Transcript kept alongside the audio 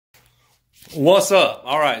What's up?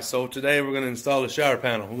 Alright, so today we're going to install a shower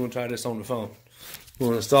panel. We're going to try this on the phone. We're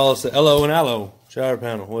going to install the Ello and Allo shower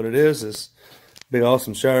panel. What it is a big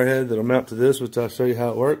awesome shower head that'll mount to this, which I'll show you how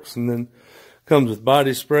it works. And then comes with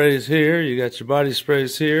body sprays here. You got your body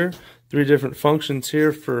sprays here. 3 different functions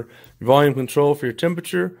here for volume control for your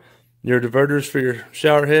temperature. Your diverters for your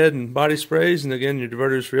shower head and body sprays. And again, your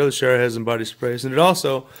diverters for your other shower heads and body sprays. And it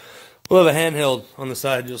also will have a handheld on the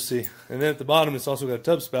side, you'll see. And then at the bottom, it's also got a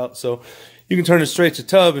tub spout. So you can turn it straight to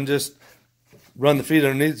tub and just run the feet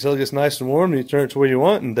underneath until it gets nice and warm. And you turn it to where you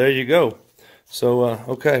want, and there you go. So,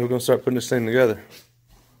 okay, we're going to start putting this thing together.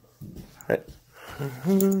 Hey,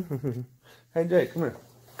 hey Jake, come here.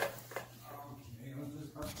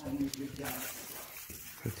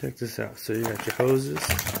 Check this out. So you got your hoses.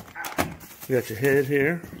 You got your head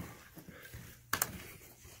here.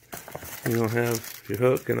 You're going to have your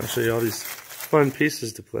hook, and I'll show you all these fun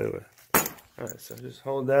pieces to play with. Alright, so just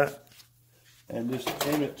hold that and just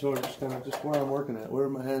aim it towards kind of just where I'm working at, where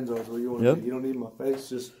my hands are, where you want to be. You don't need my face,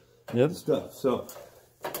 just stuff. So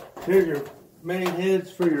here are your main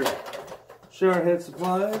heads for your shower head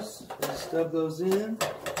supplies. Just stub those in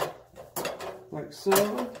like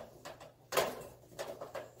so.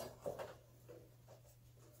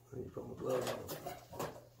 You put my gloves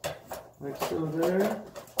on. Like so there.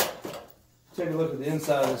 Take a look at the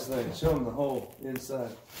inside of this thing. Show them the whole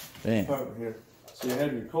inside compartment here. So you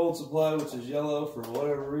have your cold supply, which is yellow for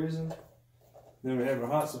whatever reason. Then we have our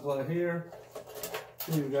hot supply here.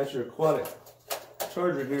 Then you've got your aquatic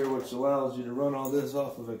charger here, which allows you to run all this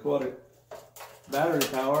off of aquatic battery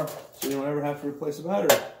power, so you don't ever have to replace a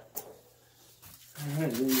battery.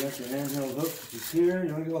 Alright, then you got your handheld hook, which is here.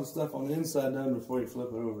 You want to get all the stuff on the inside done before you flip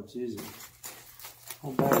it over. It's easy.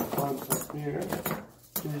 Hold back the plugs up here.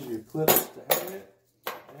 Here's your clips to hang it,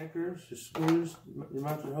 anchors, your screws, you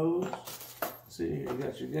mount your hose. See, you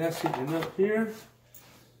got your gasket and up here.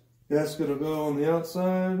 Gasket will go on the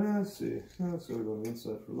outside. Let's see, that's going to go on the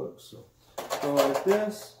inside for looks. So go like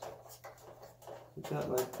this, put that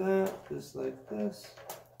like that, this like this.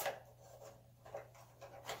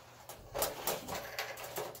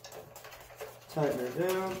 Tighten it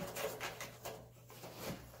down.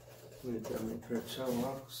 Let me tell me correct channel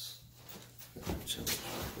locks.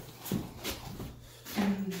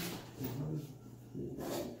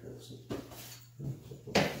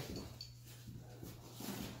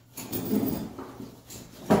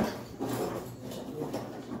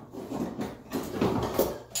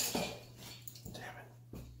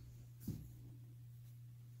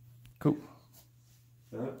 Cool.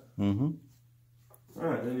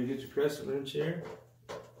 Alright, then you get your crescent wrench here.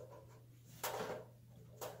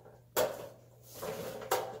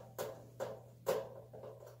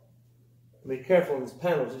 Be careful on these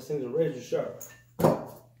panels, these things are razor sharp,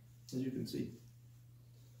 as you can see.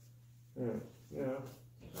 Alright, now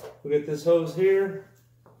we get this hose here,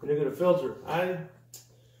 and you get a filter. I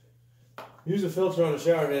use a filter on the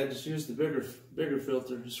shower head, just use the bigger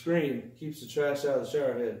filter. The screen keeps the trash out of the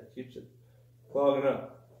shower head, keeps it clogging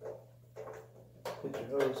up. Get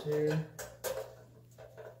your hose here.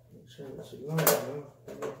 Make sure it's long enough.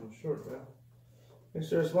 I'm making short now. Make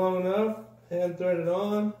sure it's long enough. Hand thread it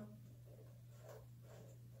on.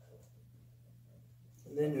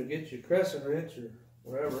 And then you'll get your crescent wrench or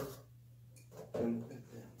whatever. And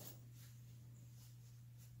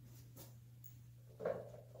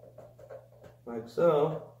like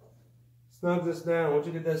so. Snug this down. Once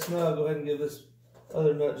you get that snug, go ahead and give this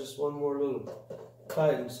other nut just one more little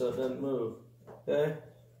tighten so it doesn't move. Okay?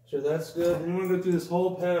 Sure that's good. And you want to go through this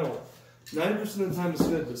whole panel. 90% of the time it's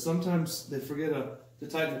good, but sometimes they forget to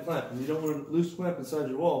tighten the clamp. And you don't want a loose clamp inside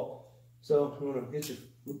your wall. So you want to get your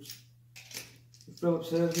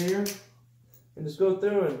Phillips head here, and just go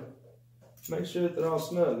through and make sure that they're all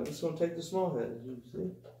snug. I'm just going to take the small head, as you can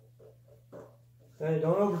see. Okay,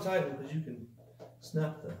 don't over tighten because you can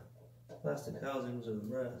snap the plastic housings or the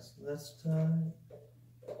brass. That's tight.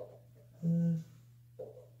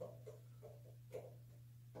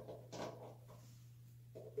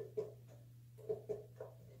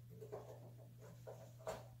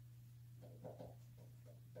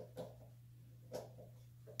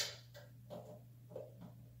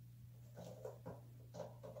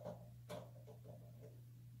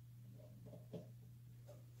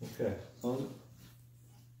 Okay, close it.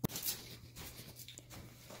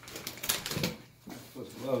 Put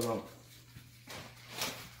the gloves on.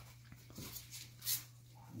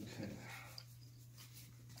 Okay.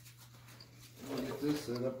 I'll get this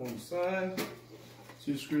set up on the side.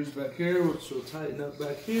 2 screws back here, which will tighten up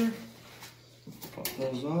back here. Pop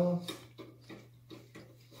those off.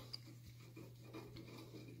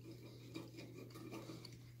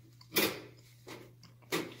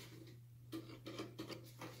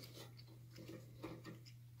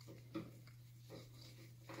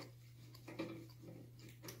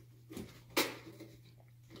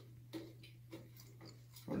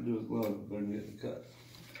 or do a glove, better than getting cut.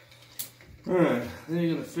 Alright, then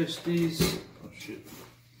you're going to fish these. Oh shit.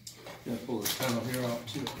 Gotta pull this panel here off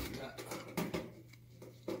too.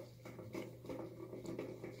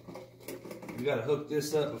 You gotta hook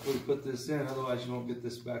this up before you put this in, otherwise you won't get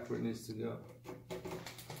this back where it needs to go.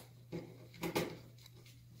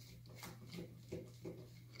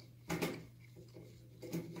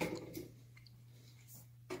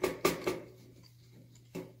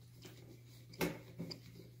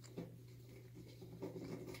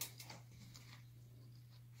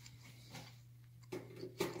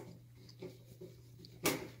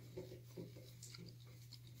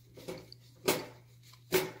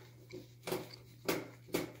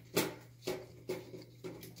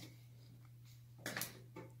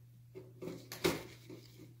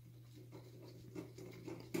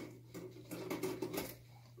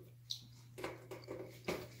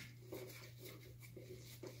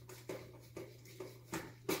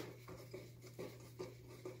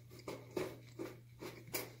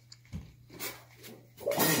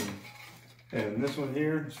 And this one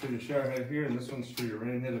here is for your shower head here, and this one's for your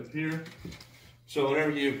rain head up here. So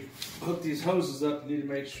whenever you hook these hoses up, you need to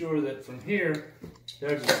make sure that from here,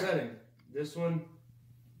 there's a setting. This one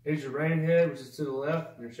is your rain head, which is to the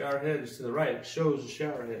left, and your shower head is to the right. It shows the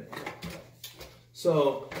shower head.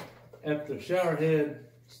 So if the shower head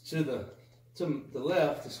is to the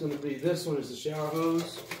left, it's going to be, this one is the shower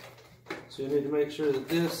hose. So you need to make sure that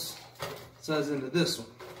this ties into this one.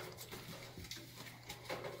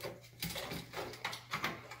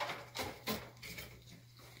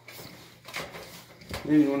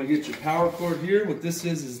 Then you want to get your power cord here. What this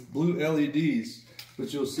is blue LEDs,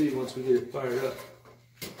 which you'll see once we get it fired up.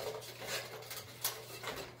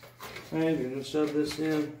 Okay, you're going to shove this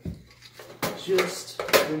in just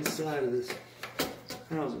inside of this.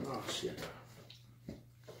 How's it? Oh shit.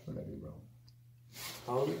 What did I do wrong?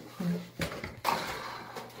 Hold it.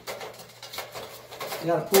 You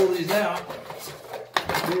gotta pull these out.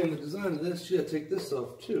 Being the design of this, you gotta take this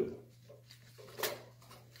off too.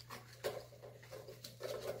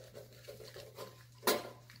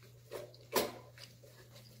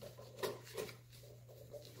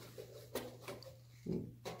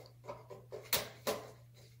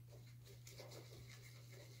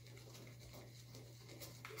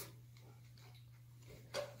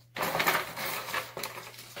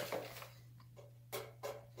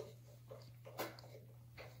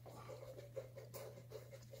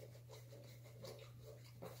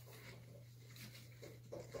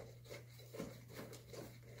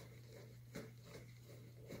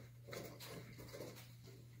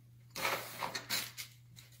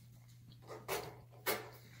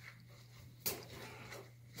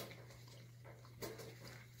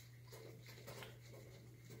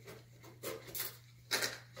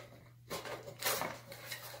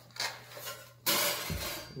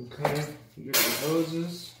 Okay, you get your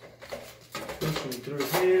hoses, push them through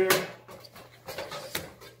here,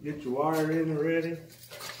 get your wire in already.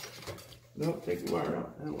 Nope, take the wire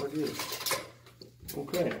out, that what it is.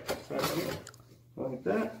 Okay, try it again, like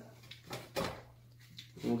that.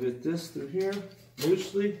 We'll get this through here,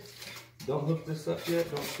 loosely. Don't hook this up yet,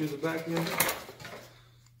 don't screw the back in.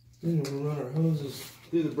 Then we'll run our hoses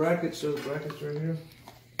through the brackets, show the brackets right here.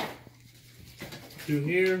 Through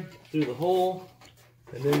here, through the hole.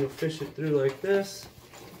 And then you'll fish it through like this.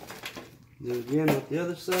 Do it again with the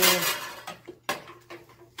other side,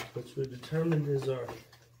 which we determined is our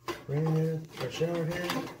rain head, our shower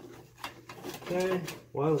head. Okay,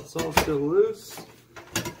 while it's all still loose,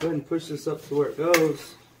 go ahead and push this up to where it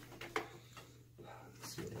goes.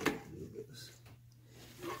 Let's see what I can do with this.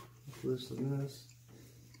 Loosen this.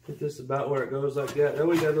 Put this about where it goes like that. That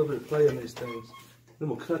way you got a little bit of play in these things. Then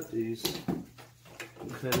we'll cut these.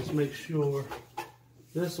 Okay, let's make sure.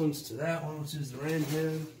 This one's to that one, which is the rain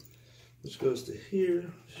head, which goes to here.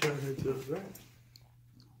 Shower head goes right.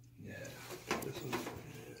 Yeah, this one's the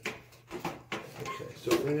rain head. Okay, so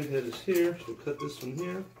the rain head is here, so we'll cut this one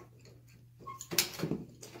here.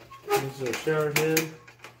 This is our shower head.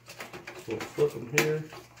 We'll flip them here.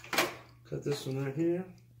 Cut this one right here.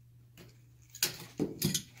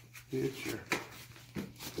 Get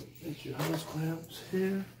your hose clamps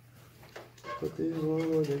here. Put these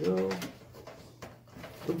on where they go.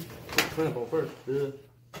 Clamp on first, good.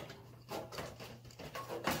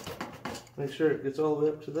 Make sure it gets all the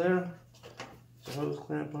way up to there. So hose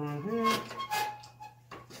clamp on here.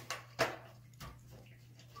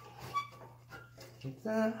 Like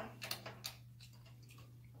that.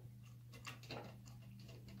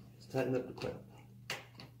 Let's tighten up the clamp.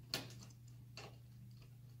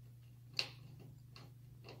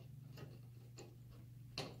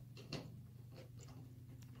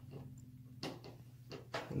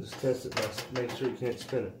 And just test it by make sure you can't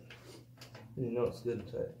spin it. And you know it's good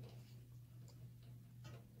and tight.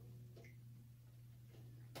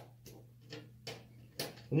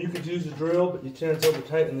 And you could use a drill, but you chance over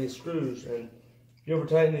tighten these screws, and if you over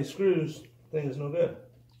tighten these screws, the thing is no good.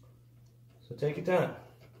 So take your time,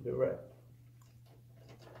 do it right.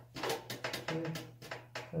 Okay.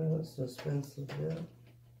 Let's just spin some down.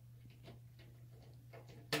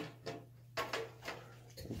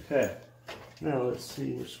 Okay, now let's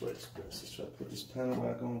see which way it's best. Let's try to put this panel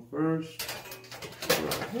back on first.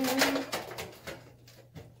 Right here,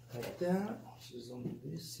 like that, which is on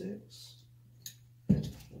V6.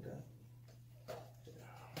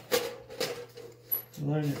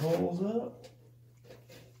 Line your holes up.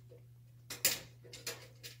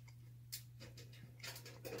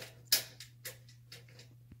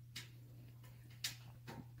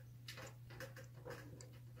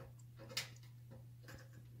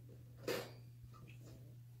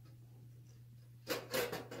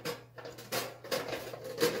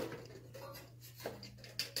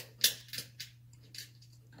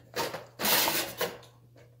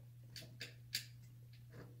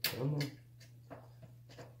 Come on.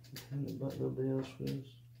 But nobody else screws.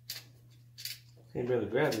 Can't barely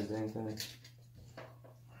grab this dang thing.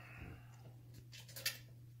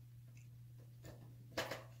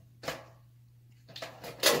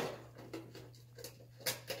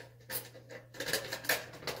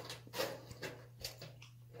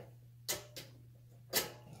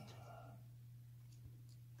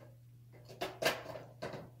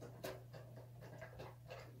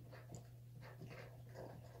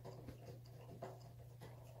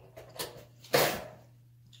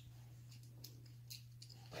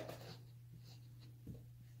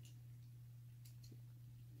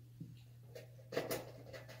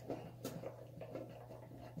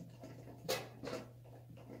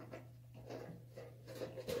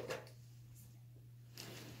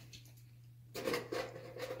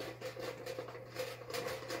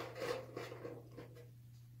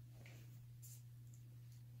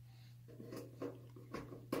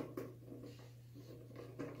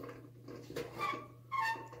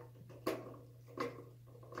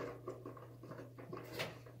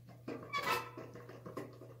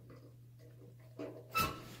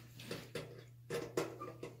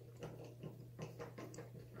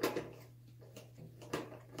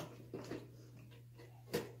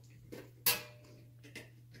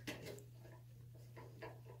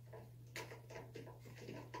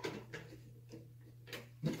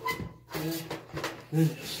 Then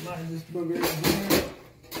slide this booger in here,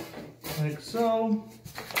 like so.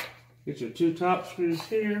 Get your two top screws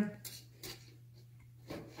here.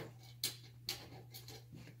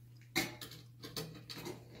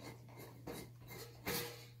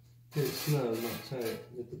 Get it snug, not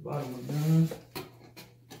tight. Get the bottom one done.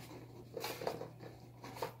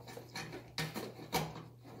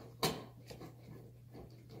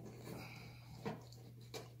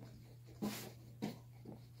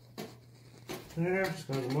 There,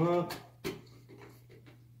 snug them up.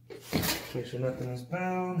 Make sure nothing is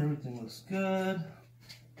bound, everything looks good.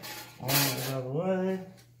 All out of the way.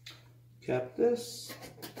 Cap this.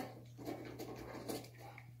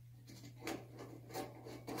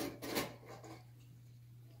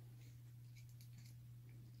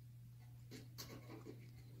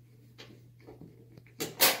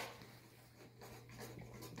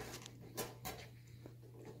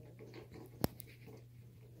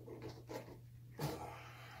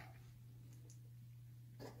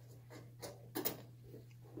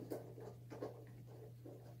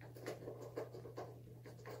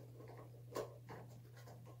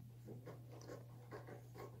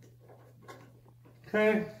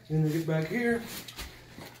 Okay, then you get back here,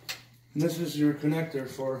 and this is your connector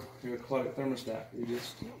for your aquatic thermostat. You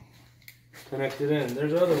just connect it in.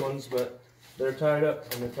 There's other ones, but they're tied up,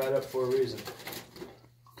 and they're tied up for a reason.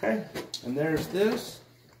 Okay, and there's this.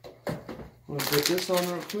 I'm gonna put this on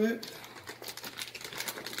real quick.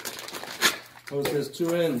 Oh, it has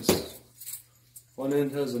two ends. One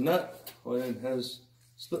end has a nut, one end has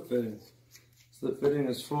slip fitting. Slip fitting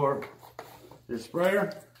is for your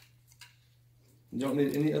sprayer. You don't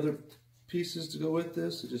need any other pieces to go with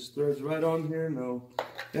this. It just threads right on here. No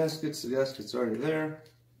gaskets. The gasket's already there.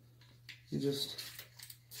 You just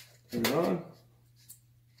turn it on.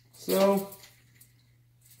 So,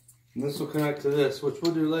 and this will connect to this, which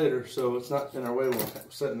we'll do later, so it's not in our way when we're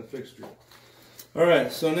setting the fixture. All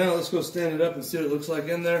right, so now let's go stand it up and see what it looks like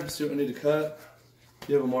in there. See what we need to cut. If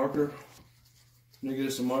you have a marker, let me get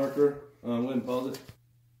us a marker. Go ahead and pause it.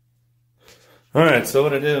 All right, so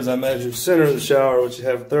what I did is I measured center of the shower, which you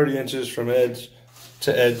have 30 inches from edge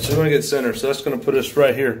to edge. So we want to get center. So that's going to put us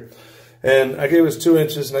right here. And I gave us 2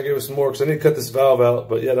 inches, and I gave us some more because I need to cut this valve out.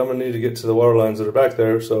 But yet I'm going to need to get to the water lines that are back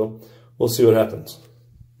there. So we'll see what happens.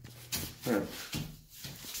 All right.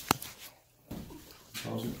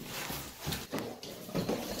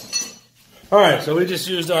 All right, so we just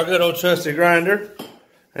used our good old trusty grinder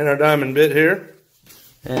and our diamond bit here,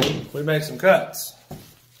 and we made some cuts.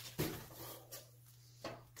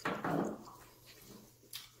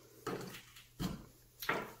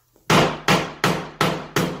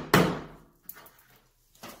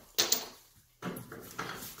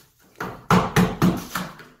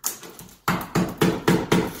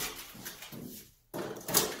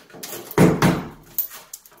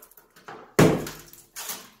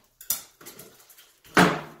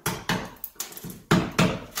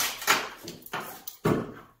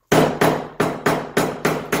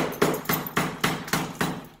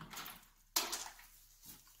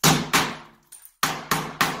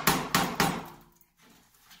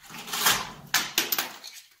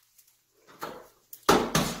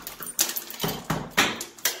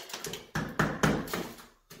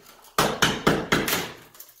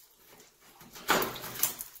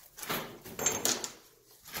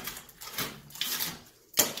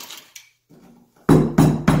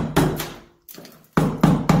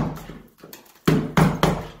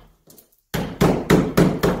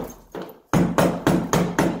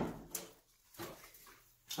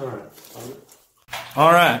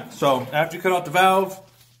 All right, so after you cut out the valve,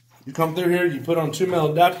 you come through here, you put on 2 male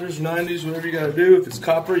adapters, 90s, whatever you gotta do. If it's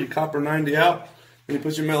copper, you copper 90 out, and you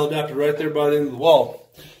put your male adapter right there by the end of the wall.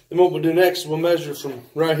 Then what we'll do next, we'll measure from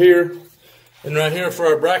right here and right here for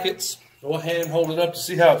our brackets. We'll hand hold it up to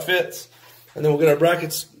see how it fits, and then we'll get our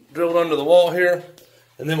brackets drilled under the wall here,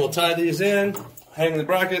 and then we'll tie these in, hang the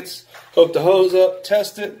brackets, hook the hose up,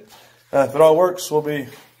 test it. If it all works, we'll be.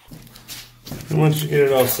 And once you get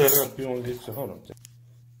it all set up, you want to get your, hold on.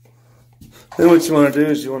 Then what you want to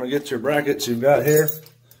do is you want to get your brackets you've got here,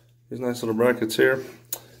 these nice little brackets here,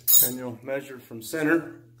 and you'll measure from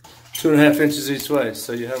center 2.5 inches each way.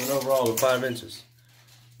 So you have an overall of 5 inches.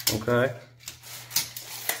 Okay?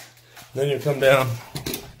 Then you come down,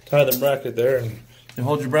 tie the bracket there, and you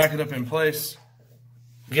hold your bracket up in place,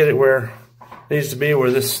 get it where it needs to be,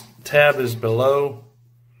 where this tab is below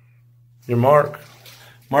your mark.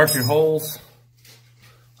 Mark your holes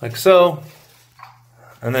like so,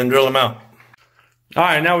 and then drill them out. All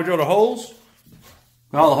right, now we drill the holes.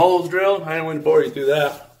 All the holes drilled, I ain't going to bore you through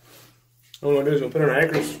that. All we're going to do is we'll put our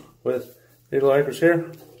anchors with these little anchors here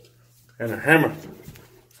and a hammer.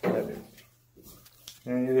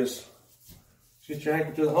 And you just get your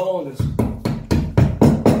anchor to the hole and just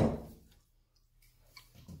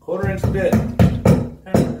 1/4 inch bit,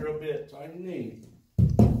 hammer drill bit, that's all you need.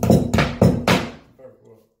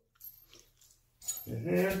 In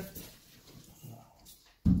here.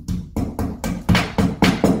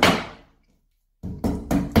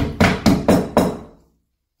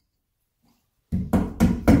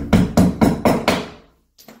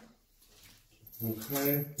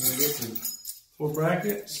 Okay, we get some 4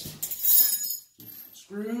 brackets,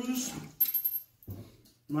 screws.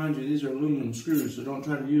 Mind you, these are aluminum screws, so don't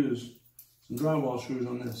try to use some drywall screws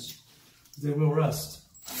on this. They will rust.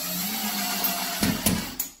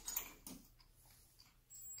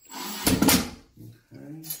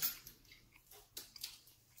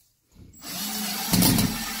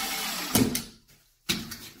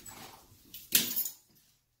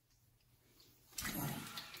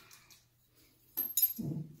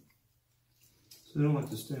 So they don't like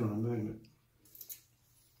to stay on a magnet.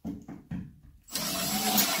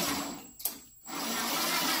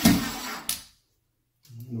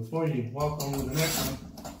 And before you walk on to the next one,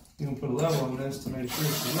 you can put a level on this to make sure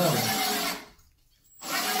it's level.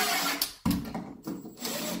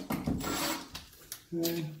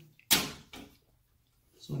 Okay.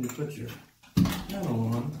 So when you put your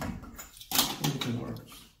panel on, everything works.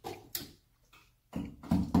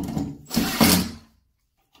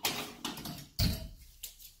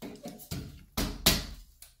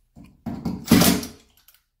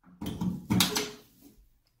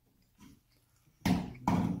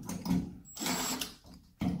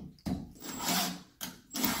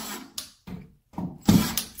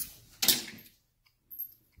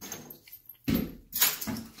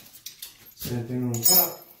 Same thing on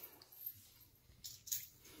top.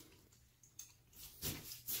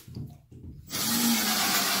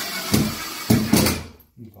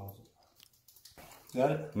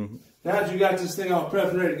 Got it? Mm-hmm. Now that you got this thing all prepped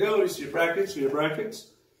and ready to go, you see your brackets,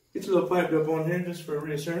 Get your little pipe up on here just for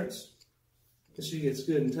reassurance. Make sure it gets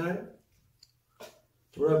good and tight.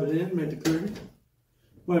 Rub it in, make it pretty.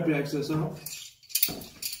 Wipe the excess off.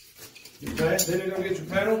 Okay, then you're going to get your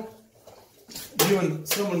panel. You and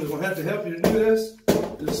someone is going to have to help you to do this.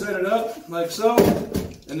 Just set it up like so.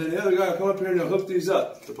 And then the other guy will come up here and he'll hook these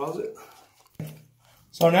up. Deposit.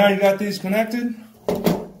 So now you got these connected.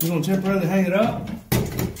 You're going to temporarily hang it up.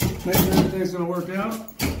 Make sure everything's going to work out.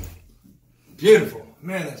 Beautiful.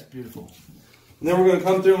 Man, that's beautiful. And then we're going to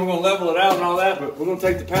come through and we're going to level it out and all that, but we're going to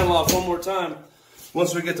take the panel off one more time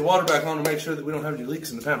once we get the water back on to make sure that we don't have any leaks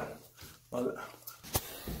in the panel.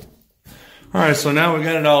 Alright, so now we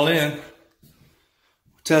got it all in.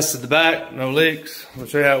 Tested the back, no leaks. We'll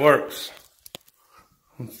show you how it works.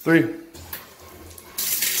 3.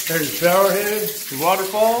 There's the shower head, the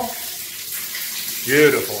waterfall.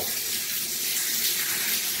 Beautiful.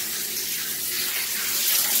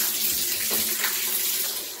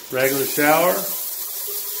 Regular shower.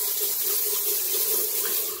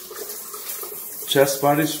 Chest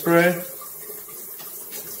body spray.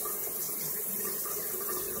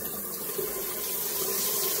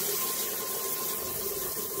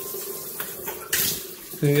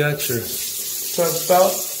 Then you got your tub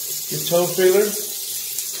spout, your toe feeler,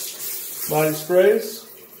 body sprays.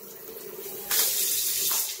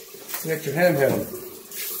 You got your handheld.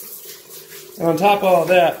 And on top of all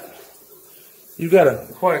that, you've got a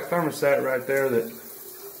quiet thermostat right there that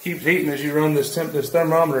keeps heating as you run this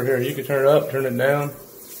thermometer here. You can turn it up, turn it down,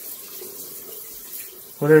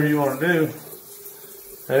 whatever you want to do.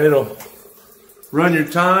 And it'll run your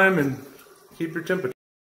time and keep your temperature.